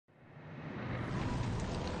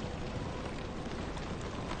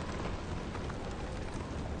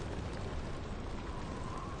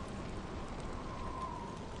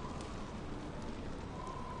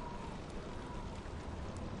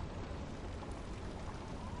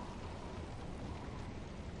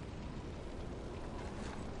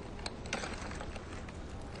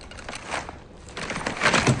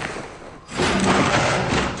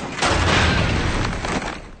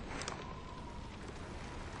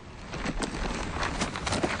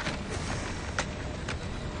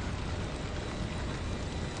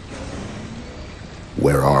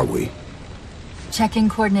Where are we? Checking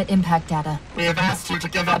coordinate impact data. We have asked you to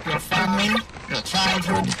give up your family, your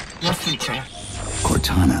childhood, your future.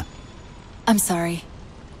 Cortana. I'm sorry.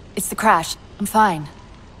 It's the crash. I'm fine.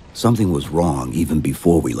 Something was wrong even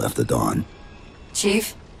before we left the Dawn.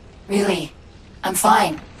 Chief? Really? I'm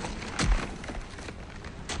fine.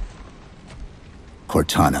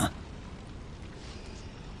 Cortana.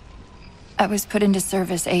 I was put into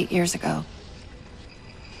service 8 years ago.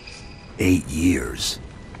 8 years.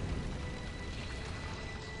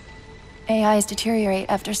 AIs deteriorate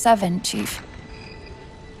after 7, Chief.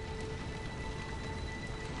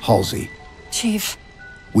 Halsey. Chief.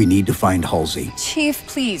 We need to find Halsey. Chief,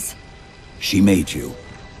 please. She made you.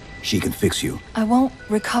 She can fix you. I won't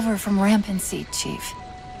recover from rampancy, Chief.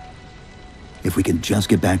 If we can just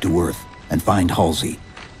get back to Earth and find Halsey,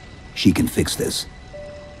 she can fix this.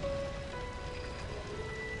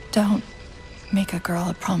 Don't make a girl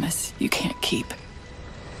a promise you can't keep.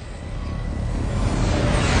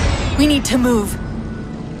 We need to move.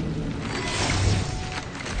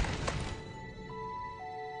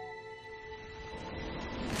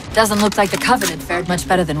 Doesn't look like the Covenant fared much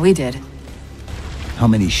better than we did. How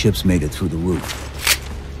many ships made it through the roof?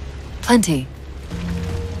 Plenty.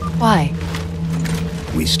 Why?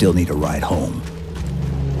 We still need a ride home.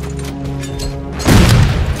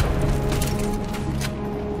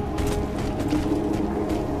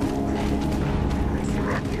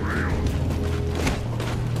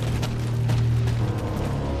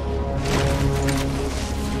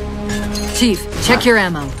 Chief, check your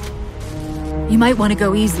ammo. You might want to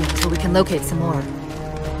go easy until we can locate some more.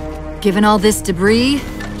 Given all this debris,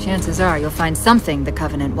 chances are you'll find something the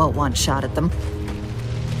Covenant won't want shot at them.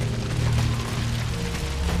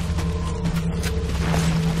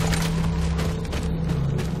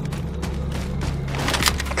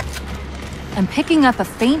 I'm picking up a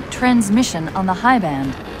faint transmission on the high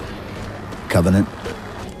band. Covenant?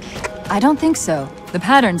 I don't think so. The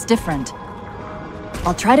pattern's different.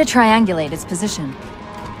 I'll try to triangulate its position.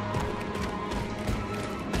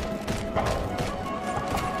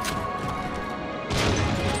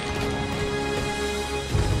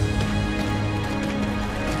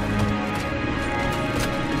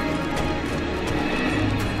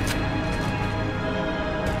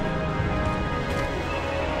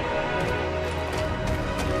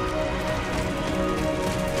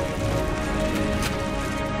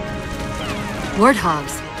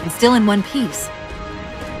 Warthogs, and still in one piece.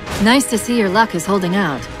 Nice to see your luck is holding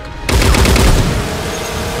out.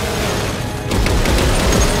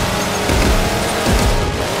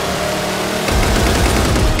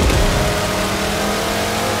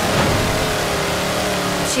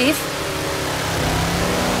 Chief?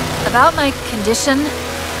 About my condition?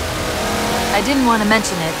 I didn't want to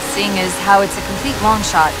mention it, seeing as how it's a complete long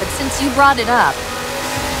shot, but since you brought it up,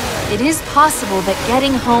 it is possible that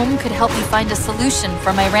getting home could help me find a solution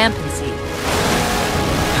for my rampancy.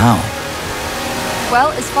 How? Well,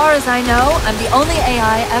 as far as I know, I'm the only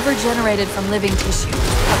AI ever generated from living tissue.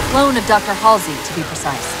 A clone of Dr. Halsey, to be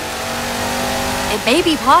precise. It may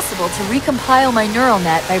be possible to recompile my neural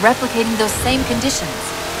net by replicating those same conditions.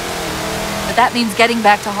 But that means getting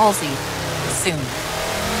back to Halsey soon.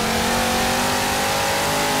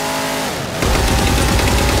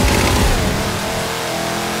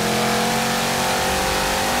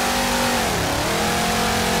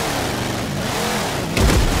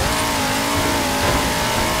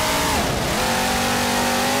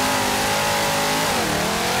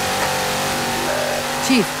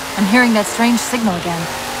 Chief, I'm hearing that strange signal again.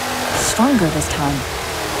 Stronger this time.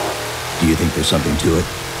 Do you think there's something to it?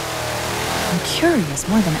 I'm curious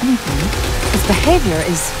more than anything. Its behavior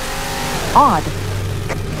is odd.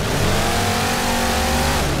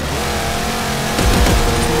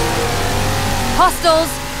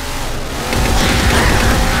 Hostiles!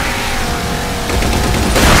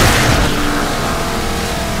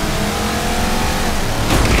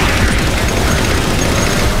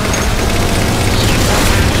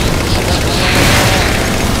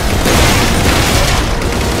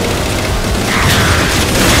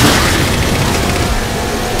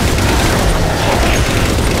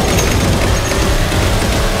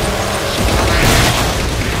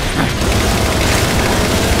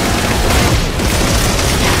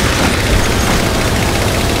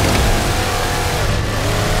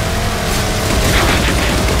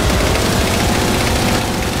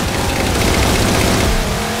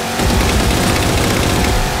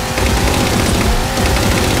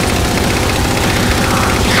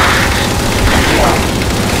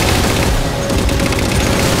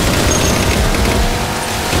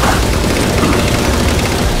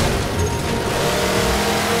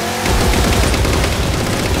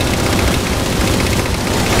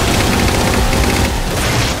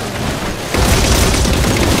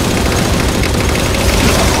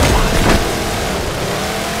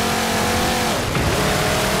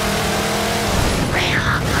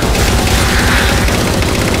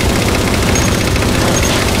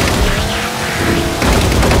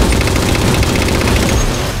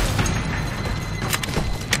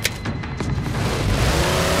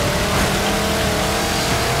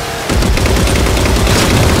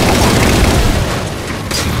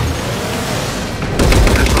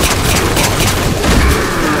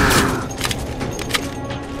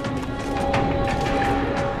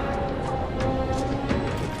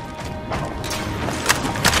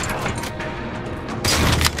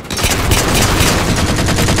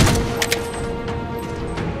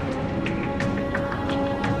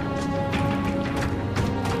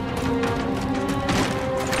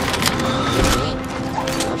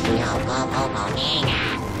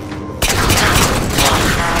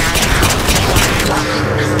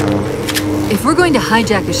 going to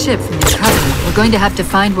hijack a ship from the Covenant, we're going to have to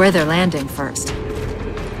find where they're landing first.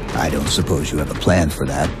 I don't suppose you have a plan for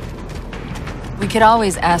that. We could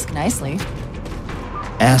always ask nicely.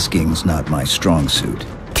 Asking's not my strong suit.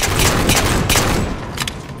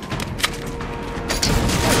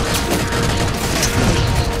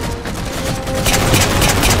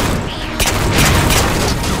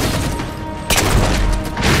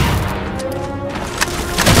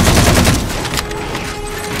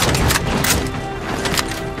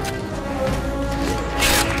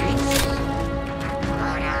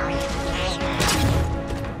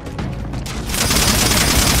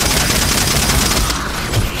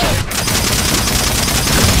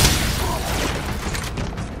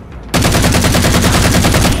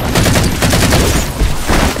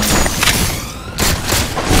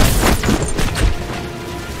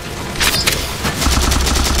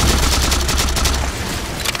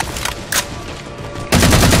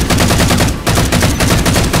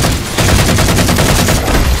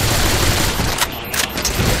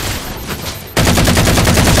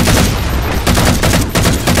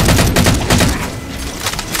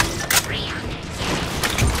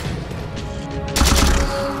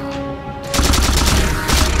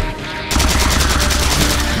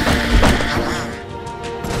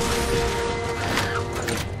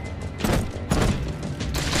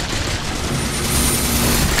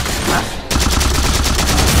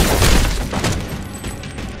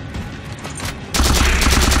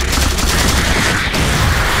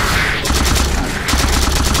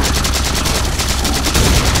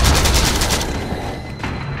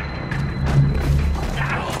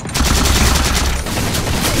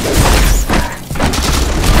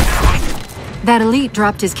 That elite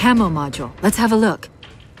dropped his camo module. Let's have a look.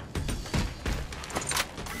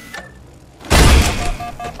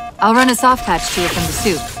 I'll run a soft patch to it from the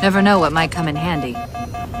suit. Never know what might come in handy.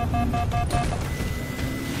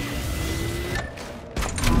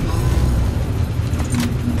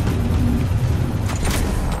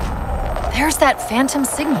 There's that phantom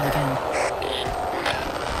signal again.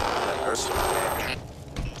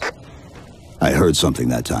 I heard something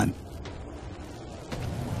that time.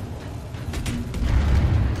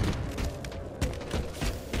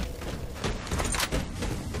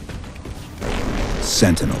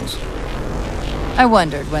 Sentinels. I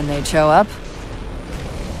wondered when they'd show up.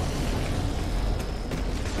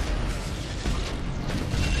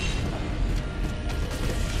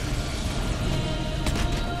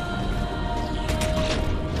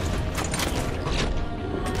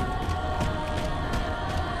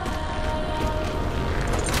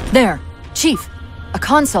 There, Chief. A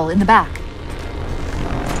console in the back.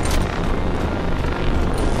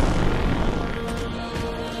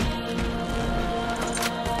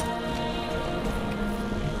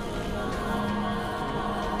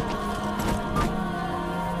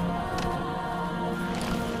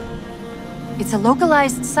 It's a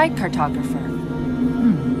localized site cartographer.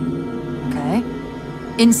 Okay.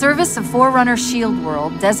 In service of Forerunner Shield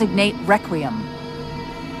World, designate REQUIEM.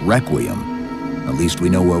 Requiem. At least we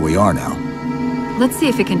know where we are now. Let's see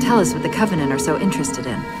if it can tell us what the Covenant are so interested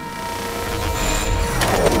in.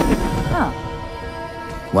 Huh.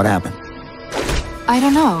 What happened? I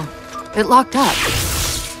don't know. It locked up.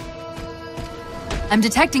 I'm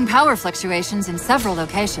detecting power fluctuations in several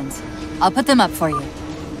locations. I'll put them up for you.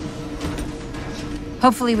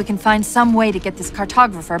 Hopefully we can find some way to get this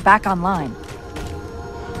cartographer back online.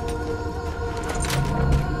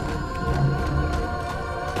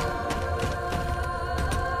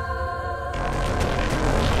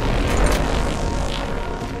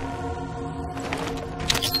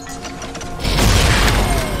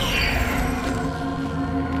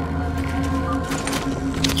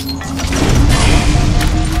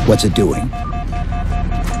 What's it doing?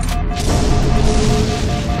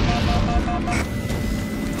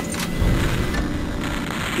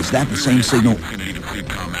 Is that the same signal?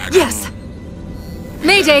 Yes!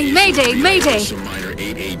 Mayday, Mayday, Mayday!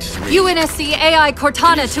 UNSC AI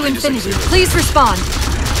Cortana to Infinity. Please respond.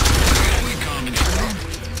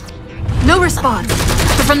 No response.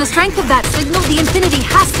 But from the strength of that signal, the Infinity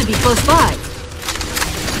has to be close by.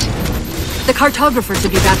 The cartographer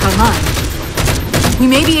should be back online. We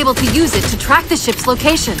may be able to use it to track the ship's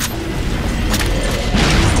location.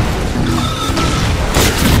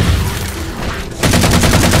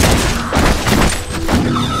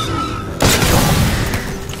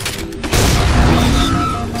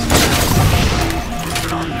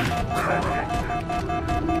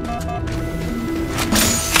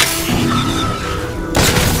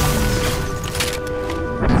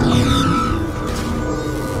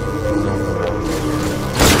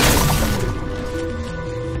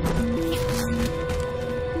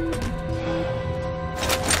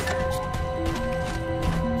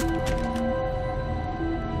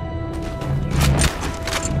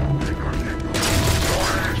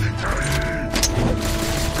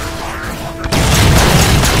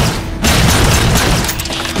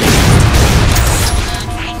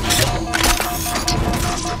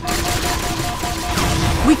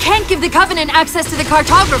 give the Covenant access to the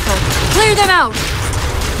cartographer. Clear them out!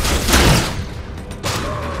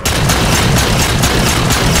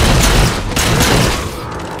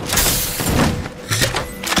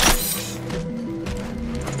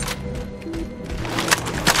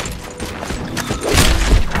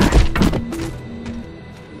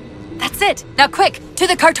 That's it! Now quick, to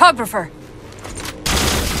the cartographer!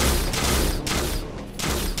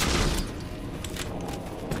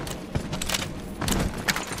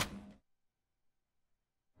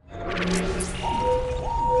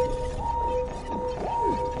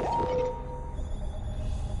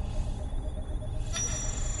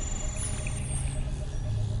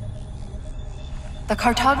 The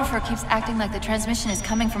cartographer keeps acting like the transmission is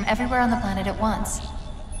coming from everywhere on the planet at once.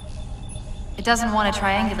 It doesn't want to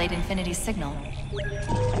triangulate Infinity's signal.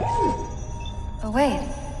 Oh wait,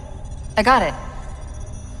 I got it.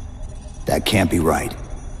 That can't be right.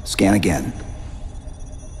 Scan again.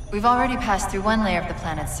 We've already passed through one layer of the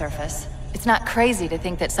planet's surface. It's not crazy to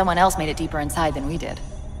think that someone else made it deeper inside than we did.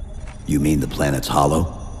 You mean the planet's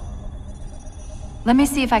hollow? Let me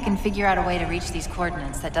see if I can figure out a way to reach these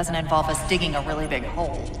coordinates that doesn't involve us digging a really big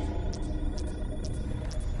hole.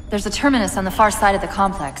 There's a terminus on the far side of the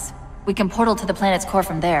complex. We can portal to the planet's core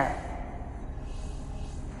from there.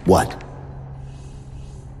 What?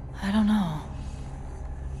 I don't know.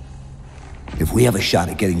 If we have a shot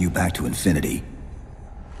at getting you back to Infinity,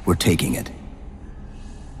 we're taking it.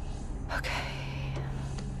 Okay.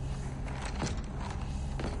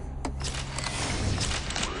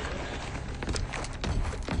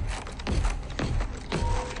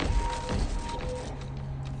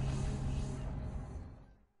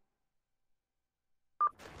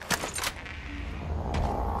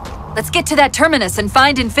 Let's get to that terminus and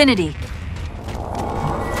find Infinity.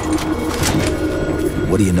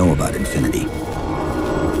 What do you know about Infinity?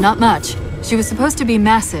 Not much. She was supposed to be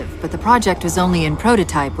massive, but the project was only in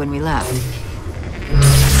prototype when we left.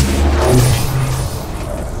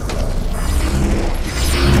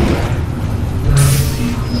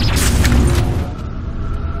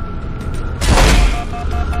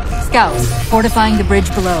 Scouts, fortifying the bridge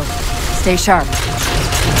below. Stay sharp.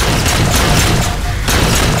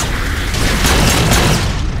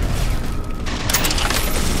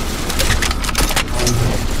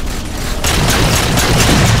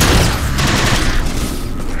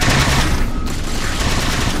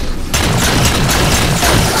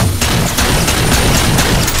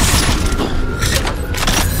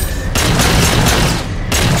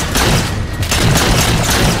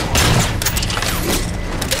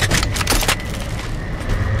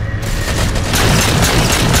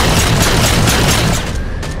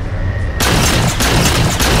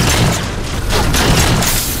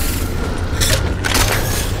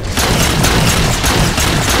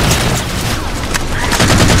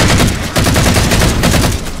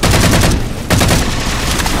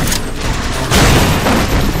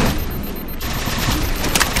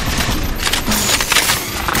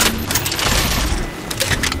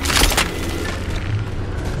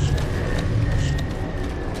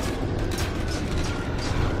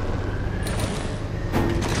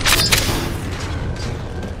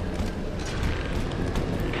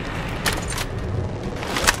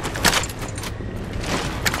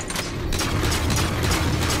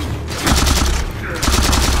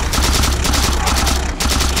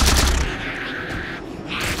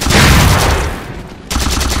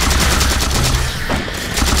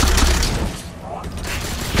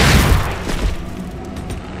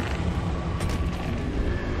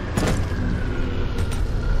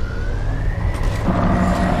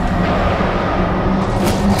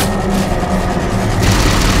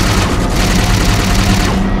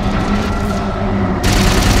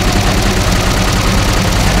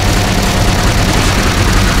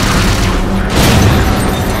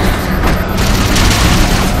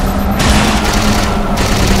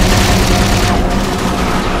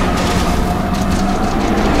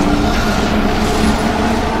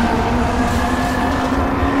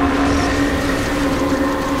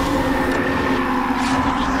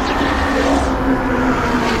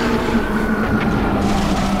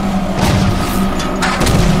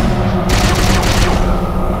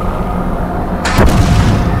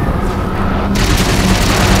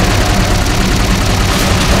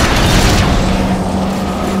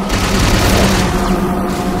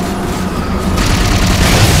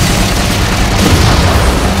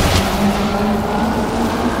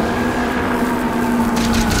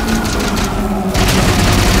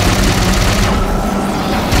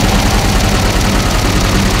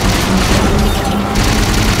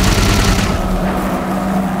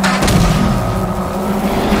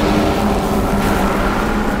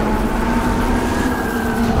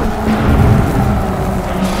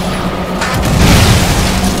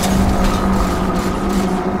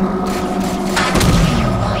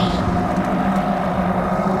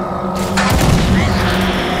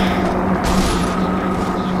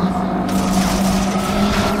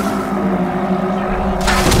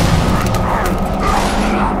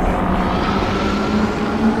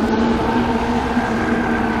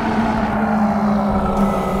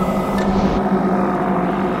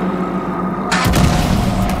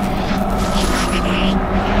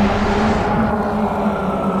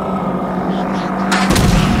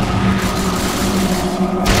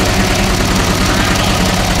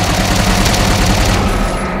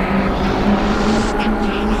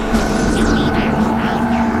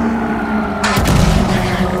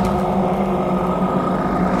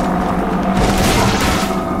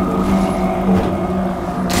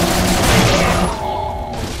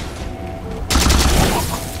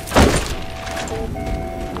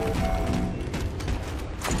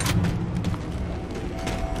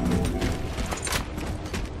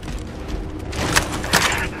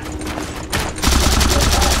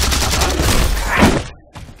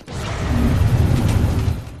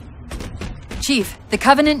 Chief, the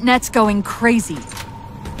Covenant net's going crazy.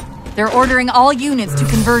 They're ordering all units to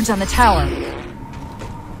converge on the tower.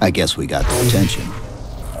 I guess we got their attention.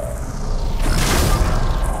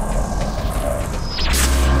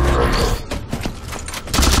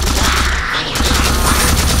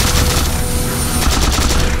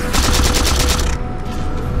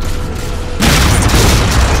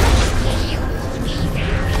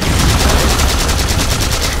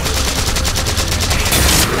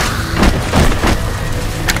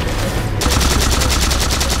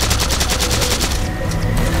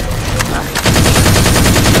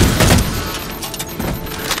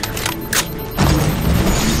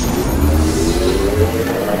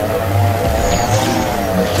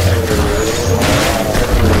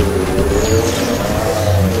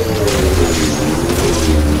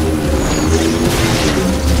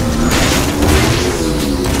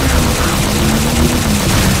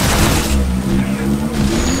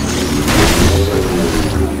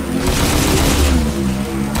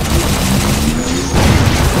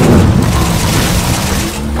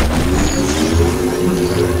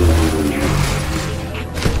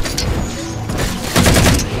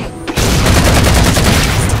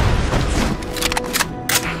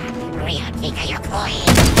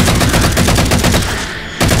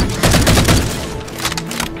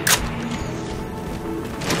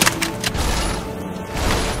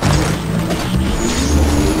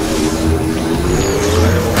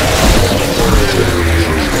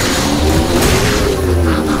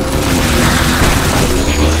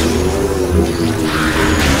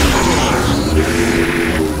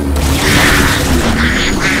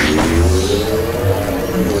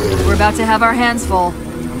 About to have our hands full.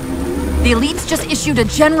 The elites just issued a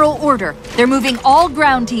general order. They're moving all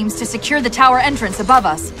ground teams to secure the tower entrance above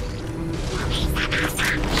us.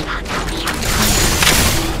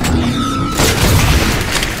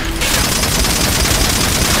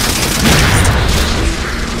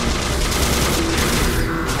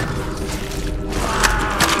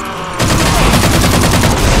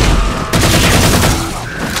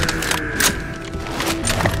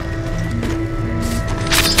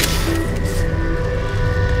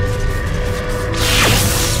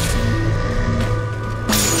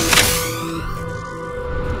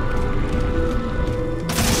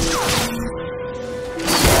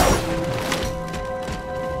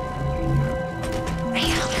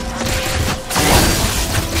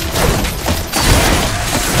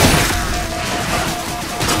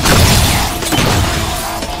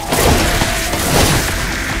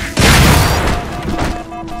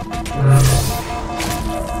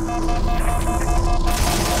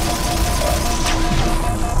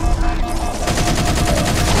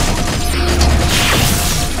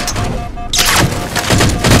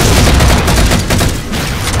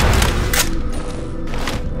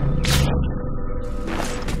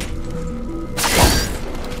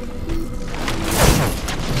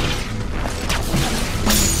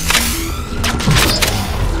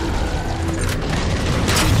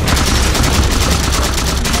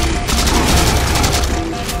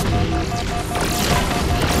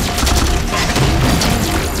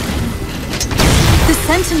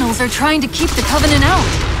 Sentinels are trying to keep the Covenant out.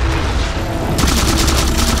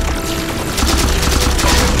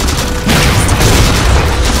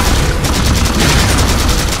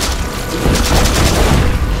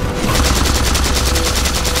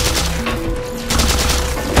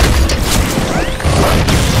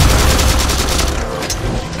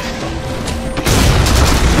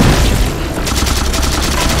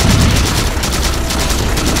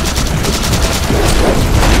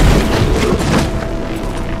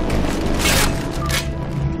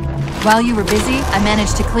 While you were busy, I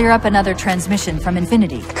managed to clear up another transmission from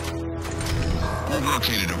Infinity. We've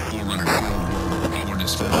located a Forerunner power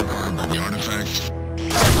dispelled by the artifact.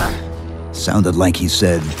 Sounded like he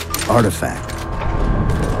said artifact.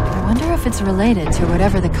 I wonder if it's related to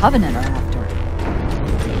whatever the Covenant are after.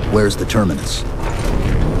 Where's the terminus?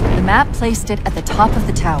 The map placed it at the top of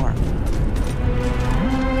the tower.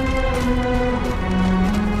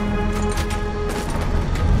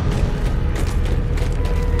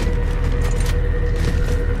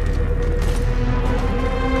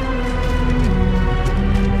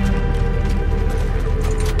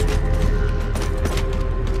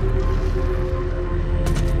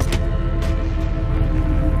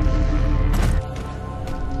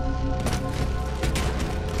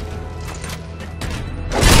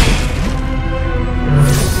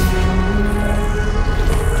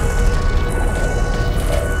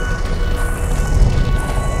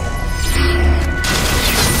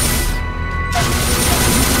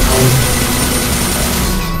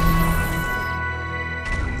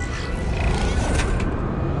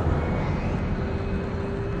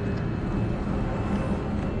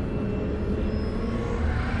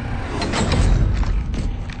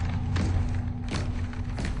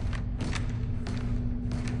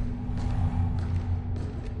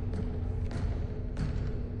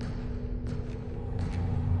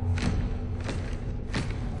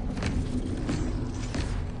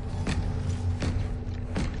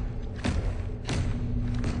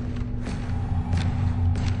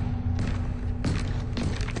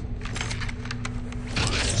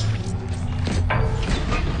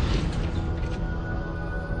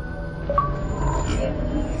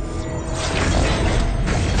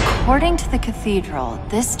 According to the cathedral,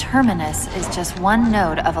 this terminus is just one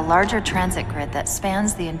node of a larger transit grid that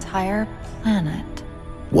spans the entire planet.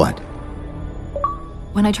 What?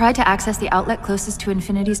 When I tried to access the outlet closest to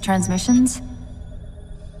Infinity's transmissions,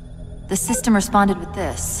 the system responded with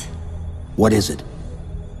this. What is it?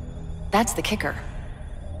 That's the kicker.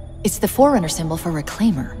 It's the Forerunner symbol for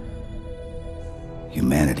Reclaimer.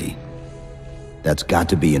 Humanity. That's got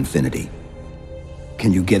to be Infinity.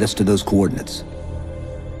 Can you get us to those coordinates?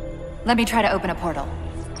 Let me try to open a portal.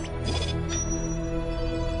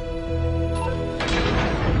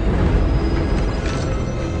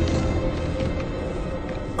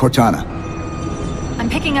 Cortana. I'm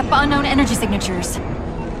picking up unknown energy signatures.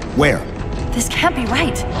 Where? This can't be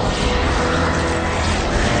right.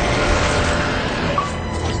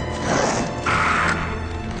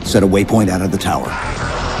 Set a waypoint out of the tower.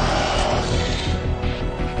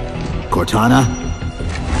 Cortana?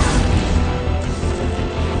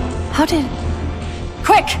 How did...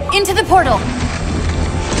 Quick! Into the portal!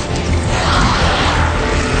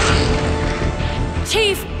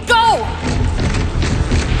 Chief!